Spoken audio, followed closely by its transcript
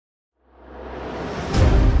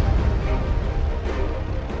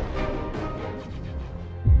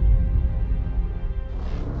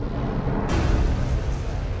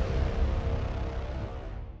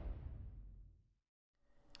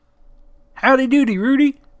Howdy doody,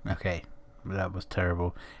 Rudy. Okay, that was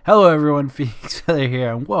terrible. Hello everyone, Phoenix Feather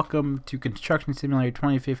here, and welcome to Construction Simulator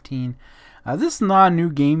 2015. This is not a new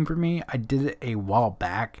game for me. I did it a while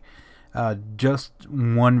back. Just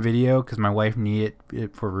one video because my wife needed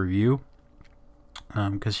it for review.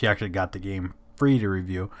 Because she actually got the game free to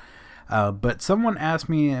review. But someone asked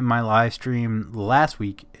me in my live stream last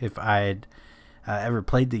week if I'd ever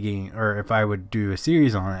played the game or if I would do a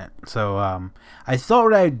series on it. So I thought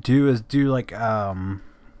what I'd do is do like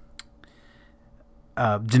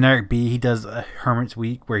Generic B. He does a Hermit's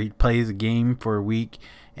Week where he plays a game for a week,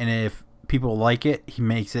 and if people like it, he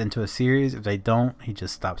makes it into a series. If they don't, he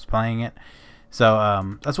just stops playing it.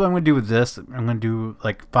 So that's what I'm gonna do with this. I'm gonna do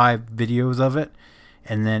like 5 videos of it,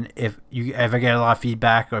 and then if I get a lot of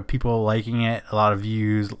feedback or people liking it, a lot of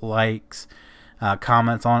views, likes,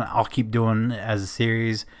 comments on it, I'll keep doing it as a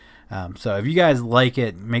series. So if you guys like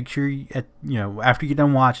it, make sure after you get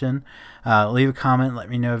done watching, leave a comment, let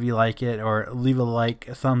me know if you like it, or leave a like,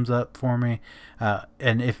 a thumbs up for me.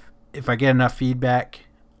 And if I get enough feedback,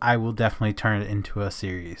 I will definitely turn it into a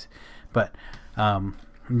series. But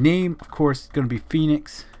name, of course, is going to be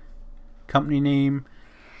Phoenix. Company name.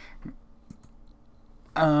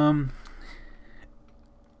 I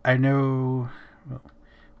know.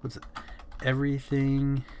 What's it?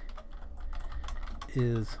 Everything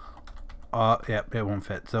is. Yeah, it won't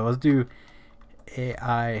fit. So let's do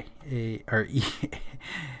E-I-A.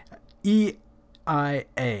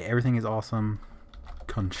 Everything is awesome.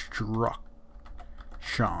 Construction.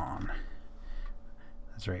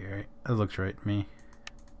 That's right? That looks right to me.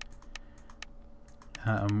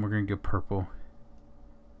 We're gonna go purple.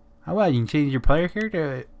 Oh wow, you can change your player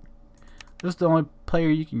character. This is the only player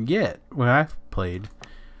you can get when I've played.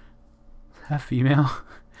 Half female.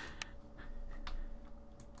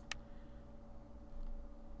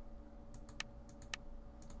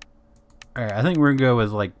 Alright, I think we're gonna go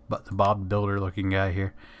with like the Bob Builder looking guy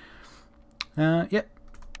here. Yep.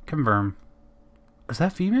 Confirm. Is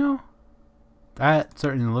that female? That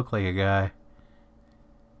certainly looked like a guy.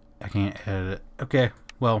 I can't edit it. Okay,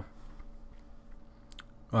 well.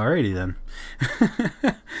 Alrighty then.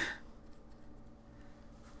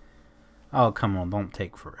 Oh, come on, don't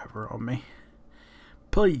take forever on me.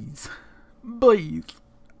 Please. Please.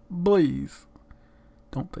 Please.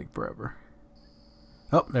 Don't take forever.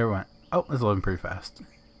 Oh, there it went. Oh, it's loading pretty fast.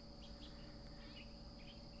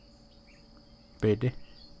 50,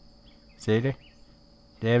 60,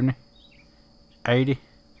 70, 80,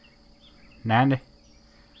 90,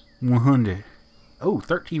 100. Oh,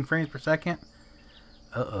 13 frames per second.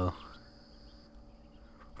 Uh-oh.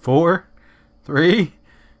 4, 3.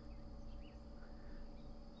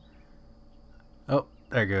 Oh,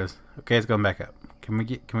 there it goes. Okay, it's going back up. Can we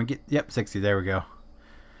get, yep, 60, there we go.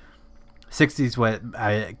 60 is what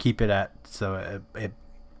I keep it at, so it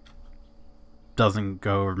doesn't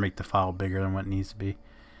go or make the file bigger than what it needs to be.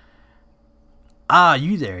 Ah,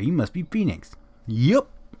 you there. You must be Phoenix. Yup.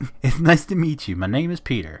 It's nice to meet you. My name is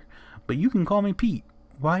Peter, but you can call me Pete.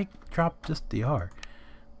 Why drop just the R?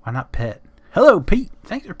 Why not Pet? Hello, Pete.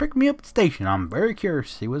 Thanks for picking me up at the station. I'm very curious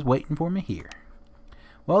to see what's waiting for me here.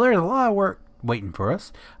 Well, there's a lot of work waiting for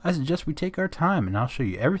us. I suggest we take our time, and I'll show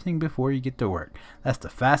you everything before you get to work. That's the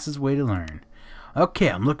fastest way to learn. Okay,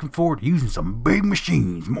 I'm looking forward to using some big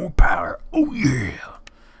machines. More power. Oh, yeah.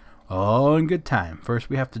 All in good time. First,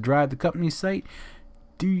 we have to drive the company site.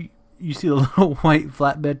 Do you see the little white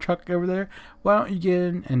flatbed truck over there? Why don't you get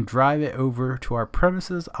in and drive it over to our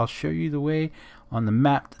premises? I'll show you the way on the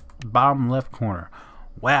map, bottom left corner.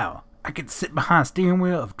 Wow, I can sit behind the steering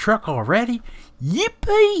wheel of a truck already?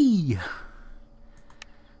 Yippee!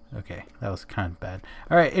 Okay, that was kind of bad.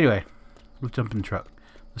 Alright, anyway, we'll jump in the truck.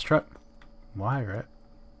 This truck, why, right?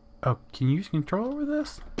 Oh, can you use control over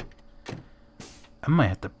this? I might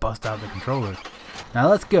have to bust out the controller. Now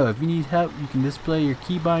let's go. If you need help, you can display your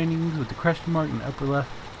key bindings with the question mark in the upper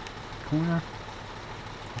left corner.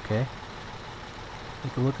 Okay.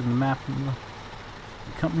 Take a look at the map and the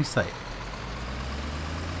company site.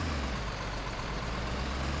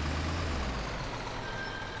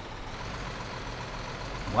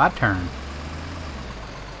 Well, I turned.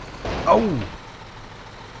 Oh!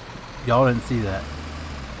 Y'all didn't see that.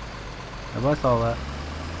 Everybody saw that.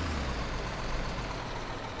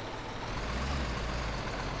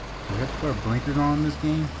 Do we have to put our blinkers on in this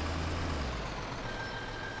game?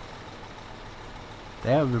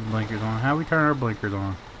 They have their blinkers on. How do we turn our blinkers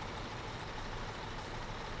on?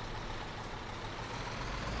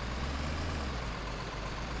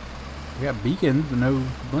 We got beacons but no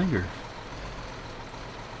blinkers.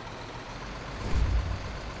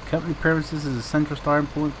 company premises is a central starting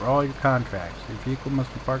point for all your contracts. Your vehicle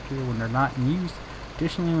must be parked here when they're not in use.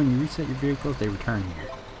 Additionally, when you reset your vehicles, they return here.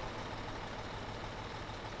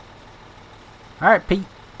 Alright, Pete.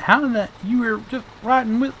 How did that... You were just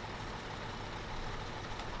riding with...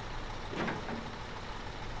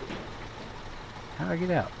 How do I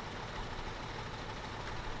get out?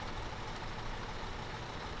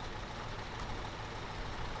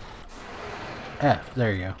 F.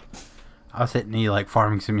 There you go. I was hitting E like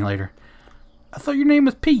Farming Simulator. I thought your name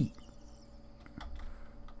was Pete.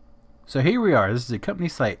 So here we are. This is a company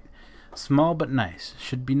site. Small but nice.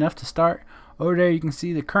 Should be enough to start. Over there you can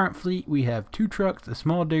see the current fleet. We have 2 trucks, a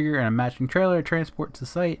small digger, and a matching trailer to transport to the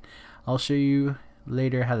site. I'll show you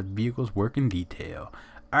later how the vehicles work in detail.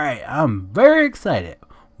 Alright, I'm very excited.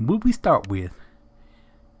 What will we start with?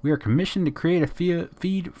 We are commissioned to create a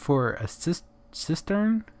feed for a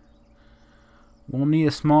cistern. We'll need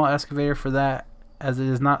a small excavator for that, as it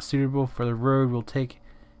is not suitable for the road. We'll take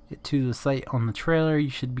it to the site on the trailer. You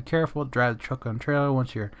should be careful to drive the truck on the trailer.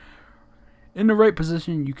 Once you're in the right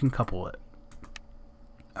position, you can couple it.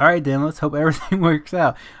 Alright then, let's hope everything works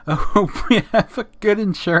out. I hope we have a good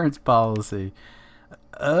insurance policy.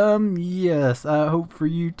 Yes, I hope for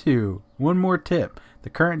you too. One more tip. The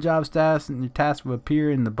current job status and your task will appear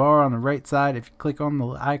in the bar on the right side. If you click on the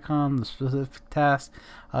icon, the specific task,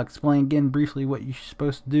 I'll explain again briefly what you're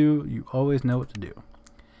supposed to do. You always know what to do.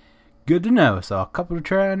 Good to know. So I'll couple the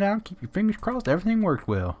trailer now. Keep your fingers crossed. Everything worked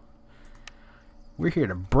well. We're here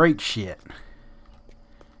to break shit.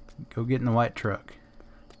 Go get in the white truck.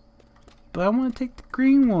 But I want to take the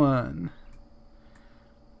green one.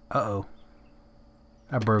 Uh-oh.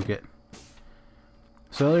 I broke it.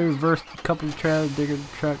 So they reversed a couple of trailers, digger the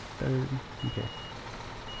truck, third. Okay.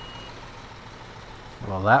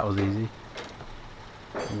 Well, that was easy.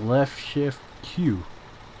 Left shift Q.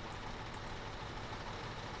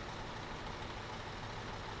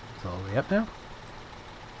 It's all the way up now.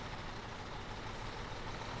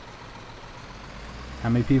 How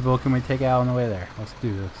many people can we take out on the way there? Let's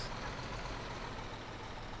do this.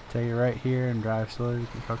 Take it right here and drive slowly.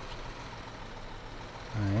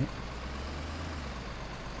 Alright.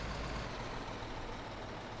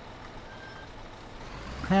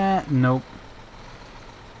 Nope.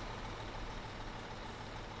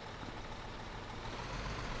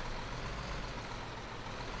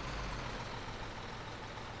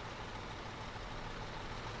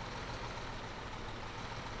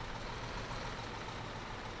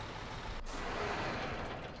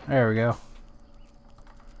 There we go.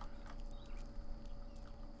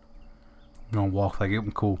 I'm gonna walk like it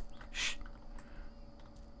was cool. Shh.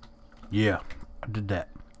 Yeah, I did that.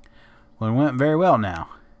 Well, it went very well now.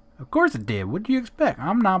 Of course it did. What do you expect?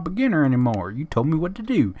 I'm not a beginner anymore. You told me what to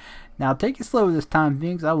do. Now take it slow this time,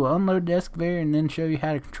 Vinks. I will unload the excavator and then show you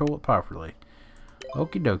how to control it properly.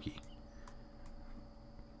 Okie dokie.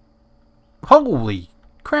 Holy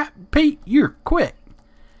crap, Pete, you're quick.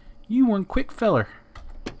 You one quick feller.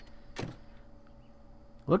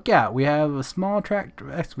 Look out, we have a small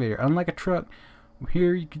tractor excavator. Unlike a truck,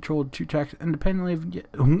 here you control 2 tracks independently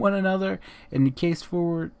of one another in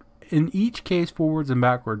each case forwards and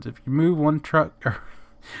backwards. If you move one track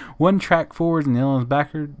forwards and the other one's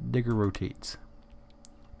backward, the digger rotates.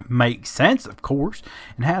 Makes sense, of course.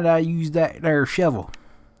 And how do I use that there shovel?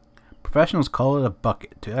 Professionals call it a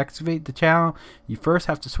bucket. To excavate the channel, you first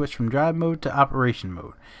have to switch from drive mode to operation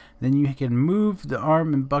mode. Then you can move the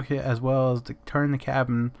arm and bucket as well as to turn the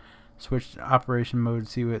cabin, switch to operation mode,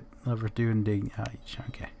 see what levers do, and dig out each.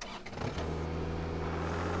 Okay.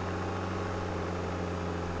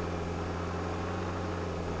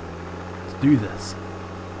 Let's do this.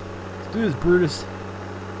 Let's do this, Brutus.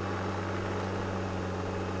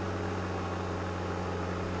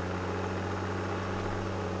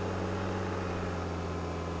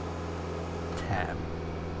 Tab.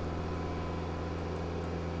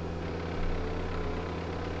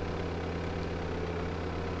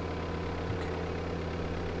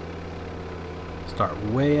 Start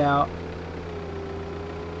way out.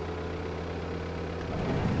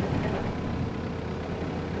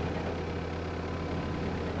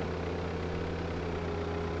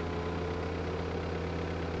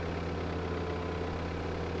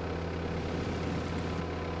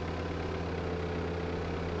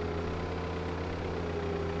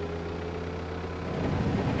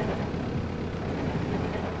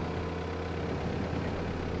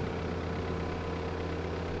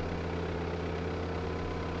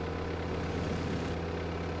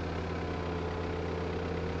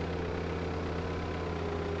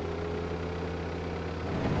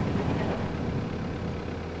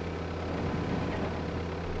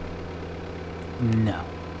 No.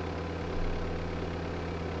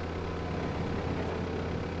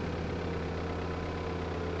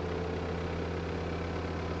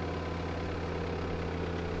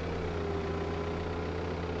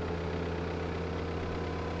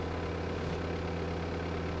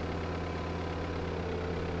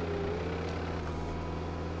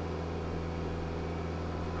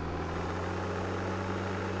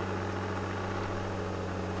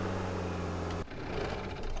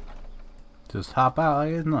 Just hop out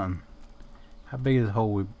like it's nothing. How big is the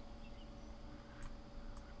hole?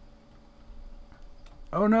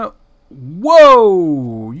 Oh no!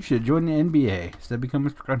 Whoa! You should join the NBA instead of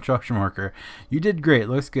becoming a construction worker. You did great.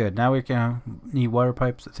 Looks good. Now we can need water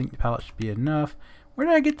pipes. I think the pallet should be enough. Where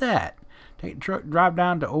did I get that? Take the truck, drive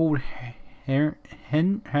down to Old Herringer.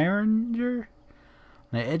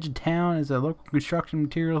 On the edge of town is a local construction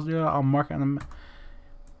materials dealer. I'll mark it on the map.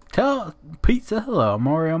 Tell Pete say hello. I'm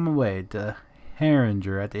already on my way to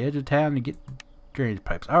Herringer at the edge of town to get drainage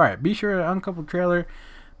pipes. Alright, be sure to uncouple the trailer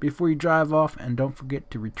before you drive off, and don't forget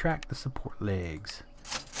to retract the support legs.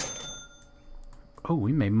 Oh,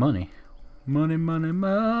 we made money. Money, money,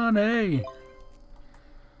 money.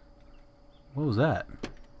 What was that?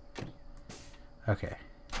 Okay.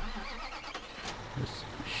 Just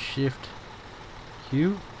shift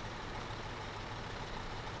Q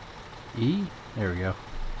E. There we go.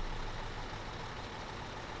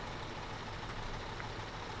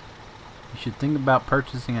 You should think about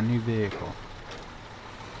purchasing a new vehicle.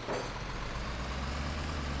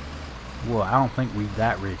 Well, I don't think we're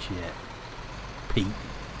that rich yet, Pete.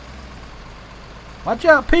 Watch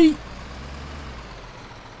out, Pete!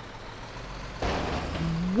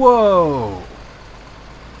 Whoa!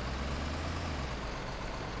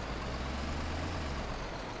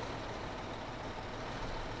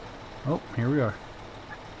 Oh, here we are.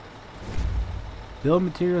 Building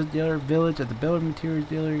materials dealer village at the building materials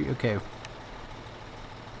dealer. Okay.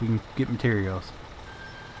 We can get materials.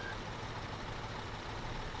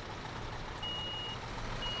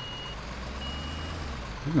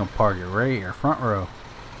 We're gonna park it right here, front row.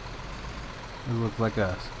 It looks like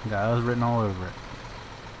us. Got us written all over it.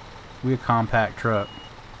 We a compact truck.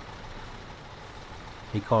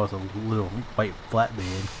 He calls us a little white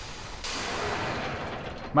flatbed.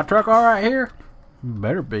 My truck all right here?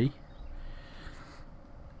 Better be.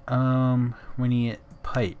 We need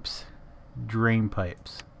pipes, drain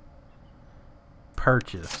pipes.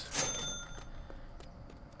 Purchase.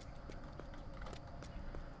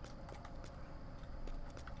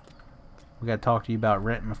 We gotta talk to you about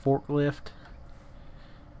renting a forklift.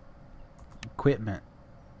 Equipment.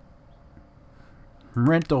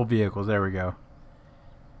 Rental vehicles, there we go.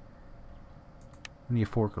 We need a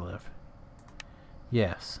forklift.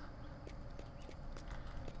 Yes.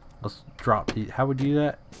 Let's drop these. How would you do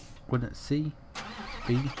that? Wouldn't it C?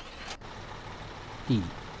 B? E?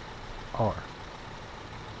 R?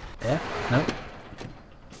 F? Nope.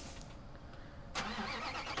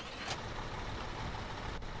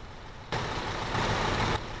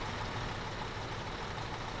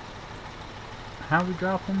 How we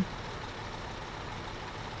drop them?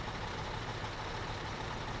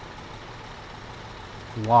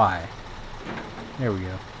 Y. There we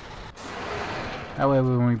go. That way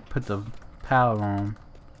when we put the pallet on,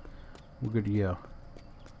 we're good to go.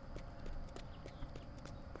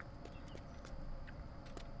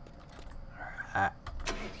 Alright.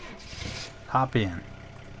 Hop in.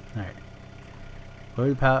 Alright.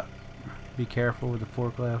 Load the pallet. Be careful with the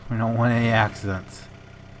forklift. We don't want any accidents.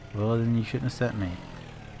 Well, then you shouldn't have sent me.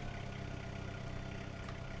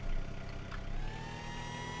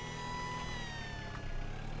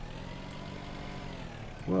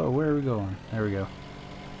 Whoa, where are we going? There we go.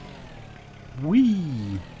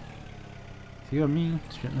 Whee! See what I mean?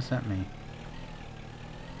 Shouldn't have sent me.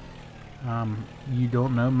 You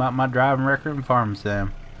don't know my driving record in Farm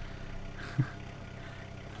Sim. If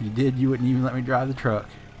you did, you wouldn't even let me drive the truck.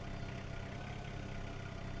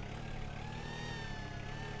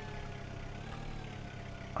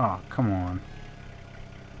 Oh, come on.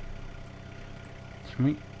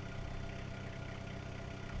 Sweet.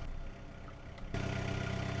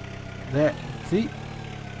 There. See?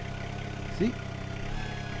 See?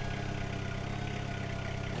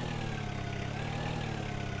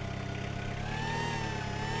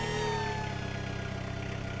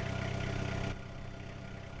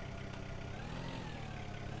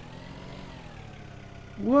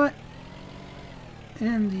 What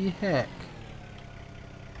in the heck?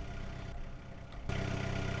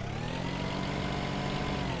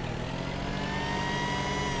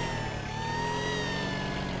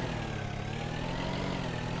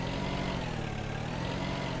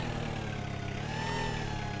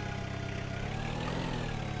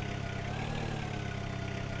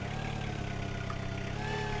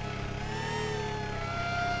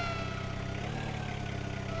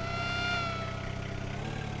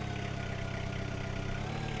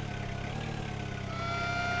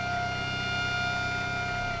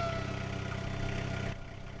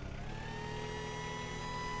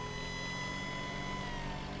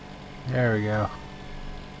 There we go.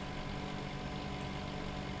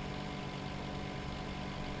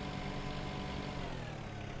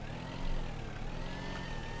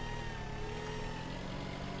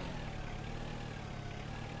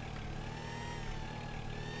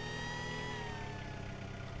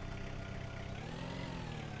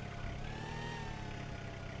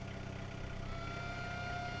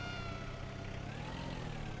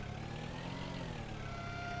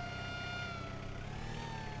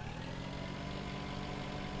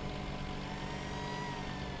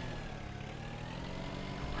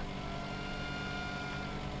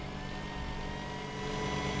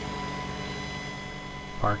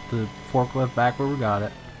 Park the forklift back where we got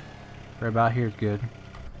it. Right about here is good.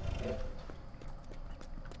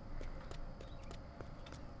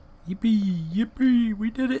 Yippee! Yippee!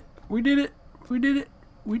 We did it! We did it! We did it!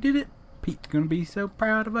 We did it! Pete's gonna be so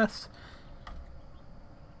proud of us.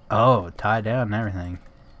 Oh, tied down and everything.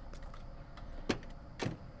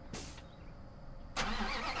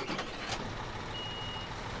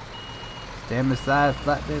 Stand beside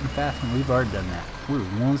flatbed and fasten. We've already done that. We're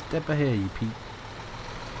one step ahead of you, Pete.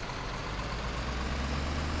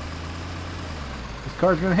 This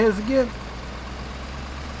car's gonna hit us again.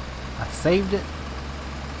 I saved it.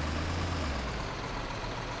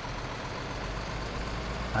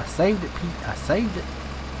 I saved it, Pete. I saved it.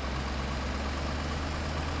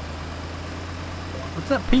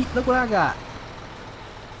 What's up, Pete? Look what I got.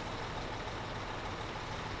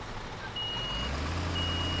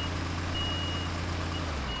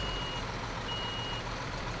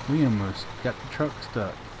 We almost got the truck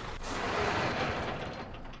stuck.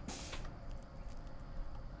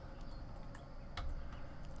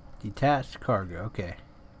 Detached cargo. Okay.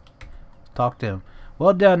 Let's talk to him.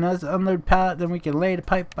 Well done. Let's unload pallet, then we can lay the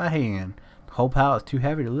pipe by hand. The whole pallet's too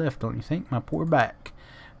heavy to lift, don't you think? My poor back.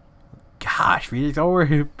 Gosh, Felix,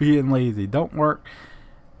 already being lazy. Don't worry,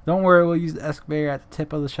 we'll use the excavator at the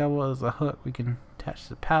tip of the shovel as a hook. We can attach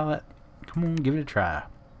the pallet. Come on, give it a try.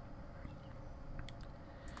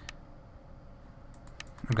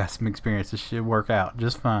 I've got some experience. This should work out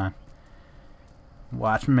just fine.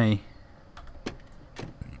 Watch me.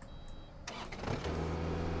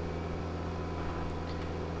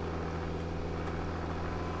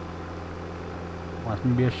 Watch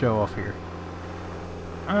me be a show off here.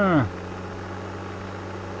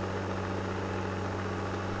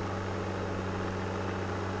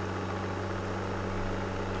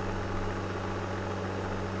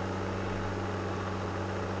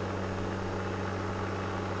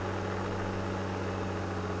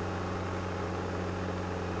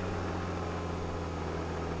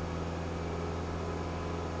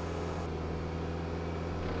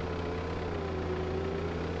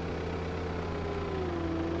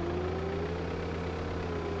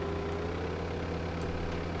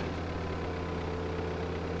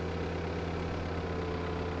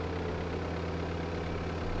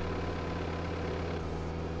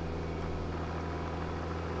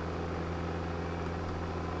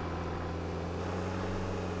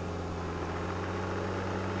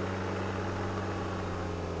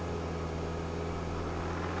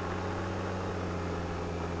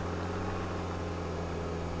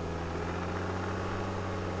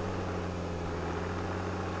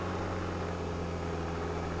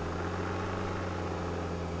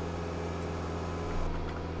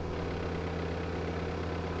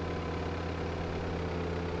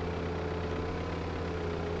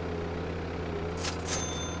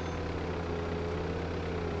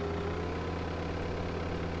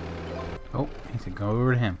 Oh, he said go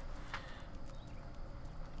over to him.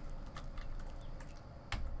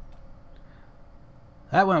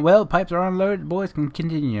 That went well. Pipes are unloaded. The boys can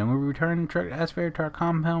continue. We'll return the truck excavator to our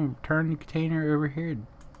compound. Return the container over here.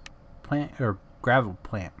 Plant or gravel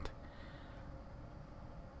plant.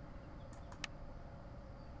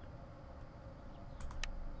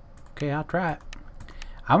 Okay, I'll try it.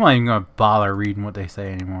 I'm not even gonna bother reading what they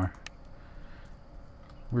say anymore.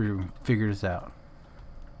 We're gonna figure this out.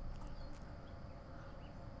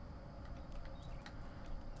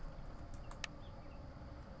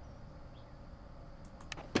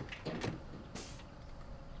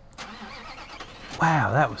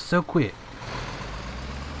 Wow, that was so quick.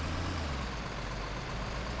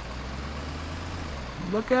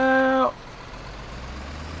 Look out!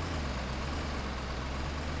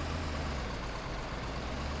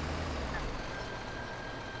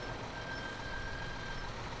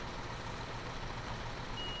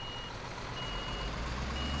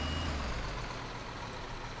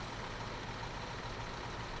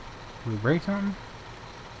 Did we break something?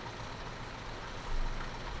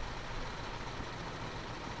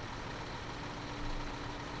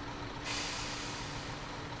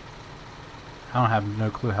 I don't have no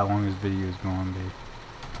clue how long this video is going to be.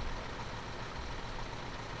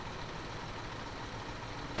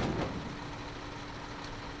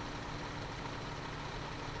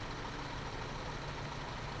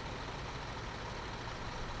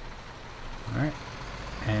 Alright,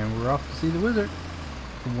 and we're off to see the wizard.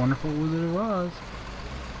 The wonderful Wizard of Oz.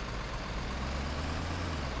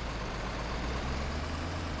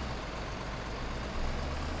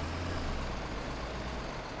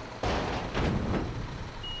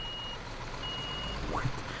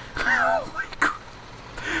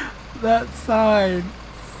 That sign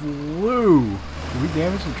flew. Did we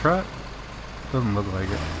damage the truck? Doesn't look like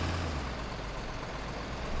it.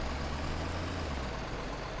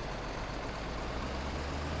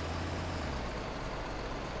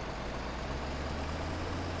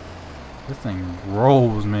 This thing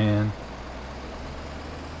rolls, man.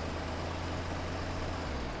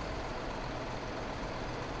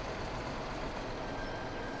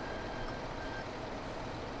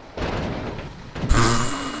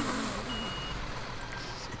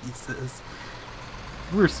 Jesus.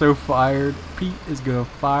 We're so fired. Pete is gonna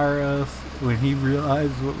fire us when he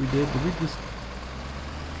realizes what we did. Did we just...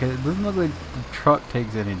 Okay, it doesn't look like the truck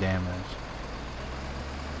takes any damage.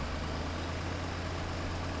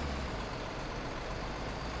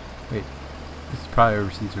 Wait, this is probably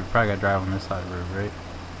overseas. We probably gotta drive on this side of the road, right?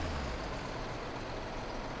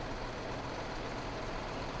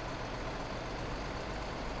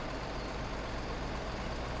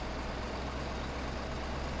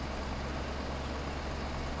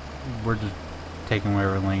 We're just taking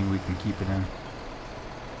whatever lane we can keep it in.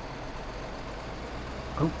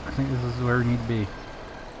 Oh, I think this is where we need to be.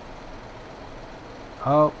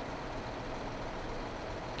 Oh.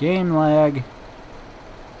 Game lag.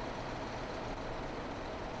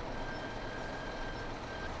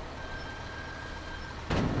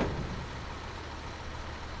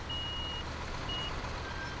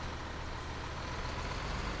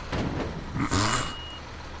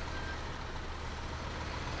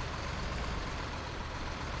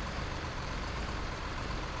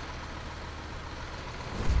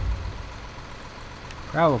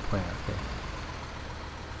 Gravel plant, okay.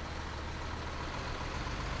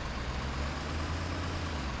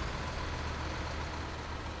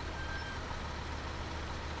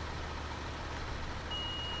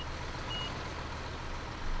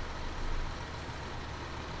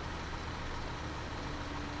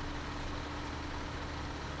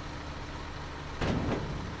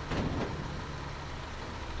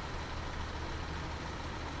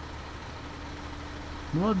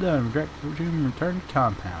 Well done, direct return to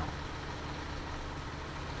compound.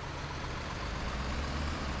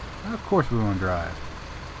 Of course we want to drive.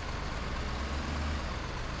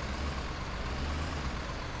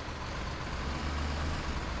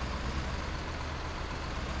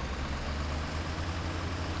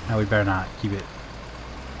 Now we better not keep it.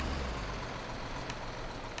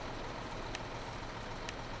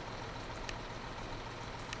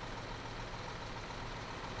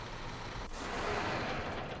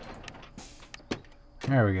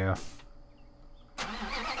 There we go.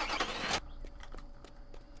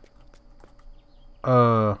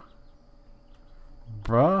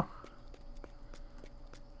 Bruh.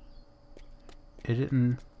 It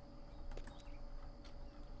didn't.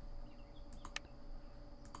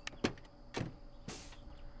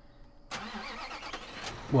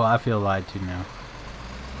 Well, I feel lied to now.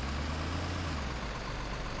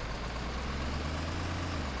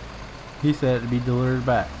 He said it'd be delivered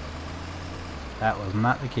back. That was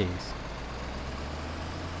not the case.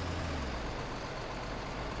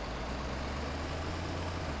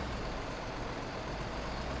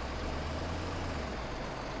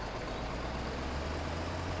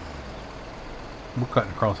 We're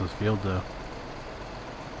cutting across this field though.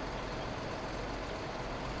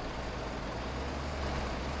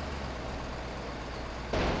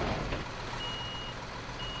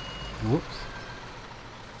 Whoops.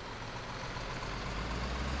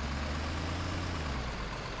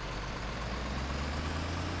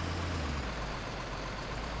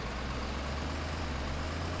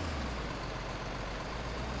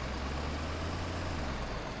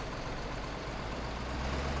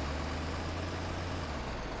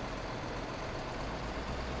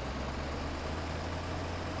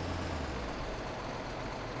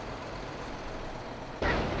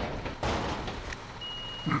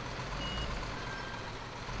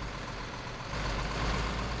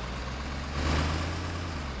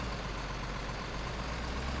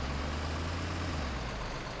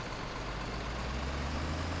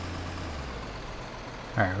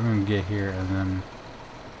 Alright, we're gonna get here and then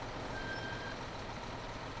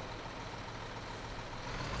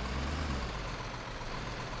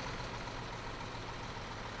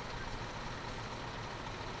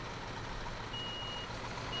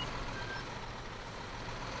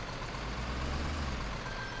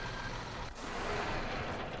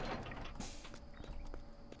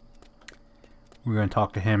we're gonna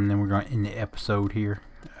talk to him and then we're gonna end the episode here.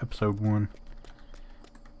 Episode 1.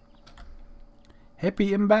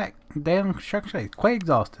 Happy I'm back. Damn construction. Quite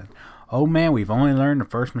exhausting. Oh man, we've only learned the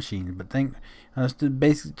first machine, but think that's the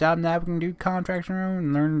basic job now we can do contracts on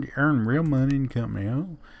and learn to earn real money in the company.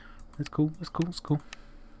 Oh, that's cool. That's cool. That's cool.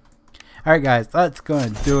 Alright guys, let's go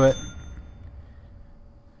and do it.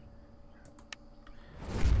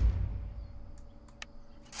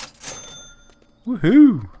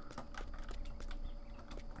 Woohoo!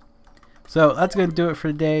 So that's going to do it for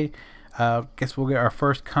today. Guess we'll get our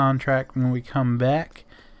first contract when we come back.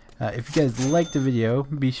 If you guys liked the video,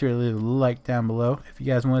 be sure to leave a like down below. If you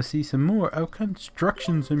guys want to see some more of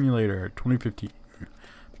Construction Simulator 2015,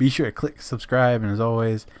 be sure to click subscribe. And as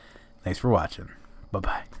always, thanks for watching.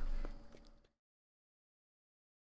 Bye-bye.